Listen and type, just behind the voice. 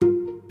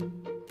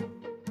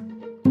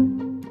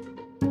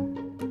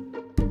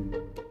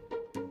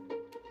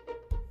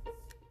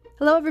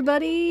Hello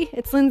everybody,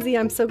 it's Lindsay.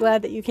 I'm so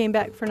glad that you came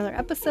back for another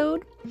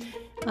episode.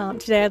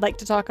 Today I'd like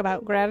to talk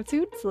about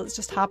gratitude, so let's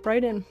just hop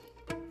right in.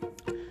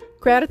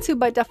 Gratitude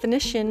by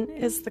definition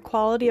is the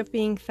quality of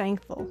being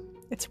thankful.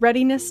 It's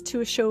readiness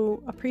to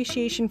show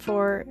appreciation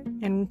for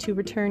and to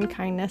return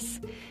kindness.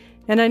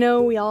 And I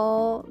know we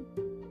all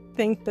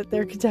think that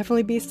there could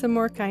definitely be some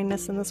more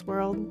kindness in this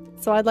world.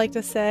 So I'd like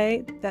to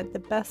say that the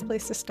best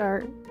place to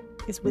start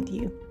is with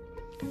you.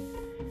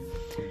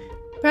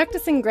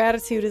 Practicing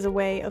gratitude is a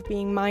way of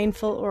being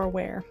mindful or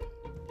aware.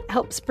 It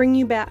helps bring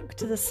you back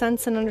to the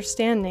sense and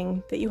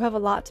understanding that you have a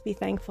lot to be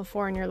thankful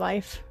for in your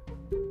life.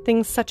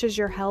 Things such as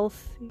your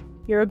health,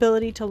 your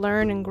ability to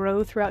learn and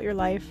grow throughout your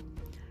life,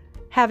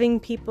 having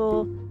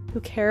people who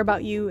care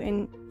about you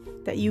and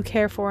that you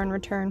care for in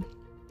return.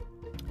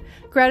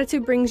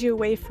 Gratitude brings you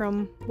away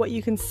from what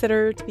you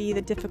consider to be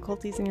the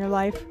difficulties in your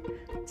life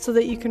so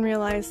that you can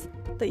realize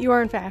that you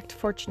are in fact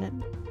fortunate.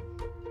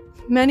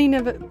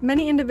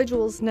 Many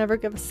individuals never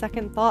give a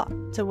second thought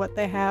to what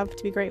they have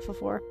to be grateful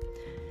for.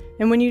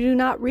 And when you do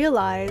not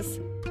realize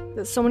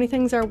that so many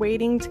things are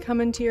waiting to come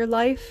into your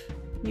life,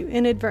 you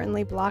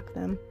inadvertently block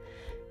them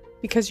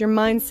because your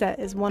mindset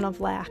is one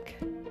of lack.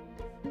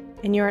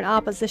 And you're in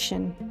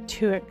opposition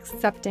to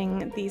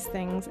accepting these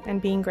things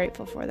and being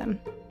grateful for them.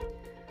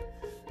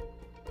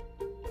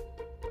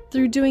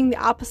 Through doing the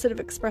opposite of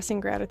expressing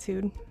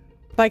gratitude,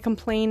 by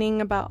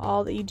complaining about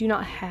all that you do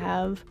not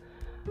have,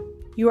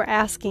 you are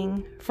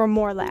asking for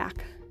more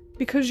lack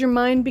because your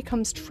mind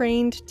becomes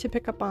trained to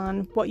pick up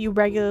on what you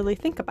regularly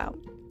think about.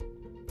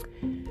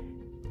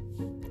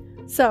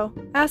 So,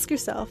 ask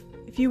yourself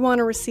if you want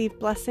to receive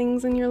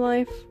blessings in your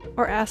life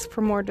or ask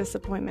for more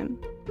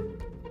disappointment.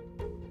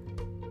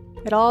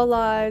 It all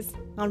lies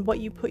on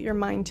what you put your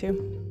mind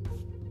to.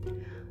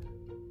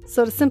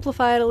 So to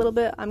simplify it a little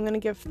bit, I'm going to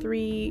give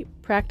 3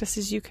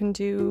 practices you can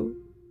do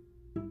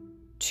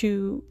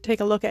to take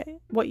a look at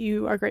what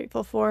you are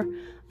grateful for,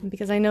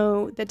 because I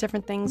know that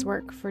different things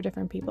work for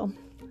different people.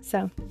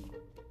 So,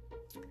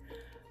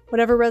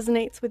 whatever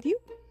resonates with you,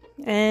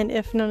 and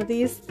if none of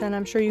these, then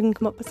I'm sure you can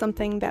come up with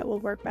something that will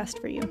work best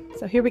for you.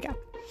 So here we go.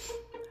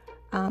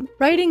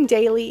 Writing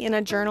daily in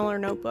a journal or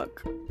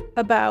notebook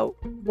about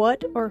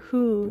what or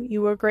who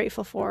you are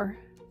grateful for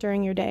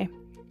during your day.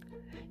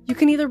 You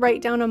can either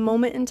write down a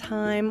moment in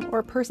time or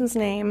a person's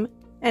name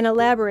and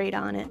elaborate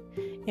on it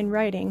in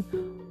writing,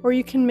 or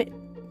you can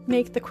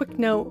make the quick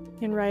note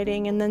in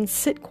writing and then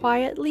sit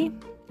quietly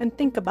and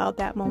think about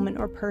that moment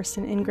or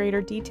person in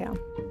greater detail.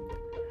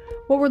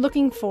 What we're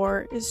looking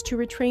for is to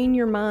retrain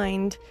your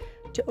mind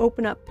to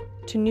open up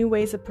to new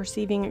ways of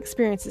perceiving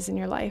experiences in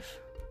your life,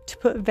 to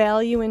put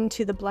value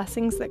into the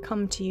blessings that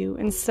come to you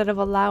instead of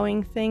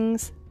allowing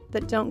things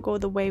that don't go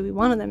the way we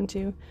wanted them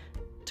to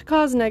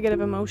cause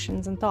negative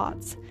emotions and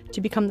thoughts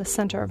to become the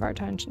center of our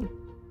attention.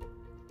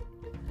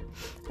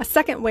 A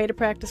second way to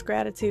practice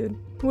gratitude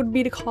would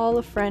be to call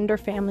a friend or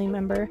family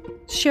member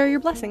to share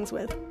your blessings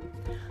with.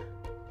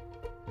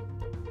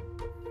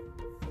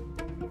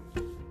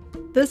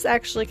 This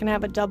actually can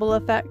have a double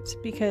effect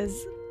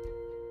because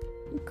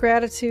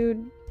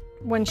gratitude,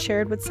 when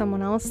shared with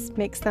someone else,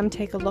 makes them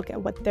take a look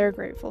at what they're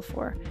grateful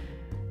for.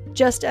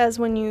 Just as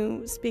when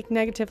you speak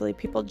negatively,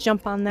 people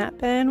jump on that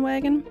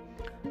bandwagon,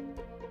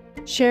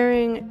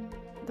 sharing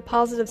the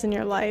positives in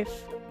your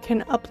life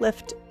can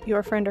uplift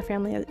your friend or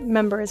family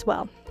member as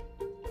well.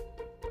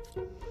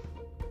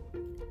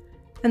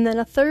 And then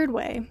a third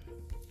way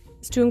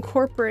is to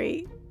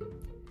incorporate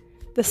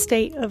the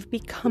state of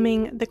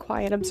becoming the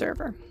quiet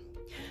observer.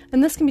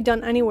 And this can be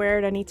done anywhere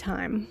at any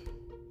time.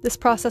 This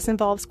process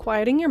involves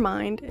quieting your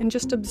mind and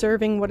just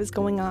observing what is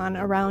going on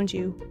around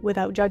you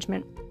without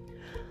judgment.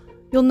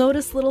 You'll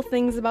notice little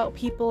things about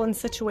people and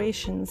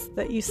situations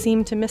that you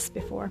seem to miss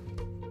before.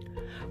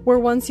 Where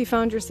once you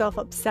found yourself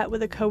upset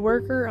with a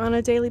coworker on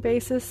a daily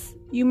basis,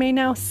 you may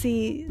now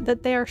see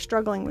that they are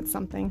struggling with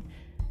something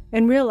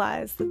and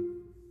realize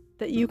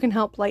that you can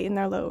help lighten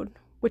their load,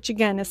 which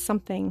again is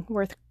something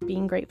worth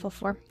being grateful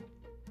for.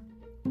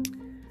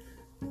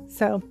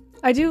 So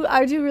I do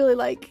really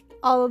like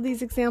all of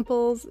these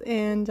examples,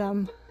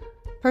 and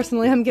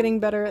personally I'm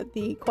getting better at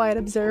the quiet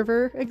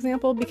observer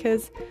example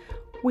because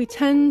we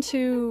tend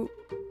to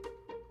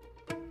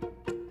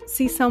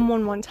see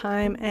someone one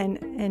time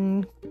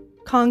and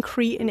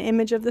concrete an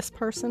image of this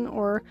person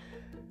or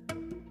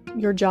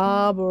your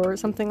job or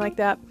something like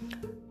that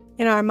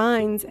in our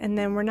minds, and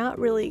then we're not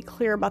really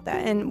clear about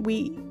that, and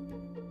we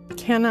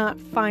cannot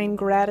find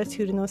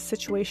gratitude in those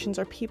situations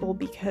or people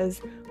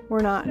because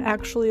we're not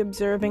actually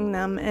observing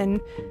them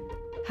and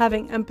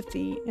having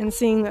empathy and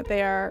seeing that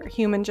they are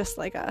human just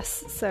like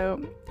us.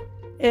 So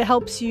it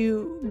helps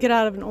you get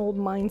out of an old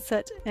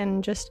mindset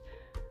and just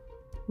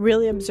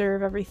really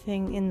observe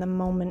everything in the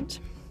moment.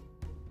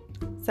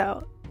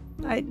 So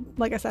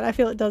like I said, I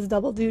feel it does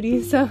double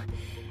duty. So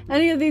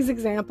any of these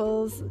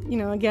examples,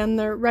 again,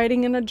 they're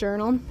writing in a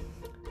journal,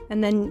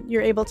 and then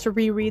you're able to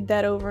reread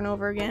that over and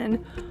over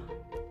again,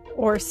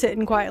 or sit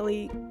and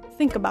quietly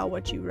think about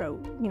what you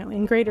wrote,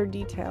 in greater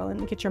detail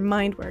and get your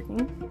mind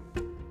working.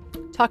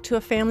 Talk to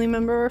a family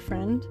member or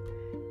friend.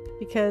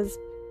 because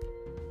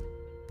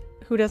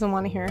who doesn't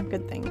want to hear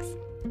good things?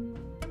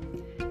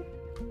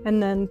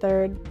 And then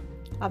third,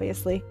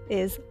 obviously,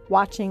 is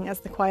watching as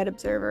the quiet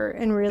observer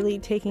and really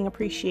taking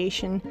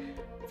appreciation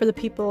for the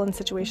people and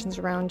situations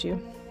around you.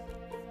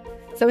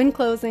 So in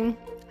closing,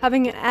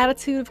 having an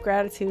attitude of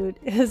gratitude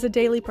is a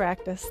daily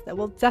practice that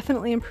will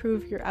definitely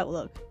improve your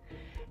outlook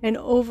and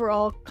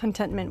overall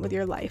contentment with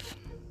your life.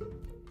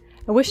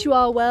 I wish you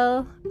all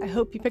well. I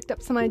hope you picked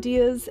up some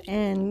ideas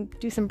and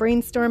do some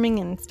brainstorming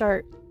and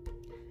start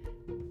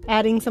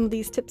adding some of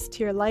these tips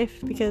to your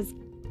life, because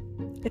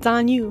it's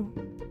on you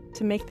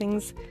to make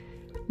things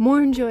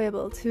more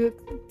enjoyable,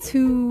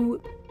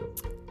 to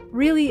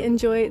really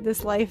enjoy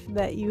this life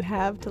that you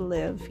have to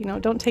live.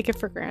 Don't take it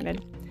for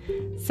granted.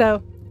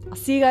 So I'll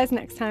see you guys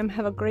next time.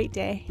 Have a great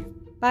day.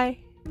 Bye.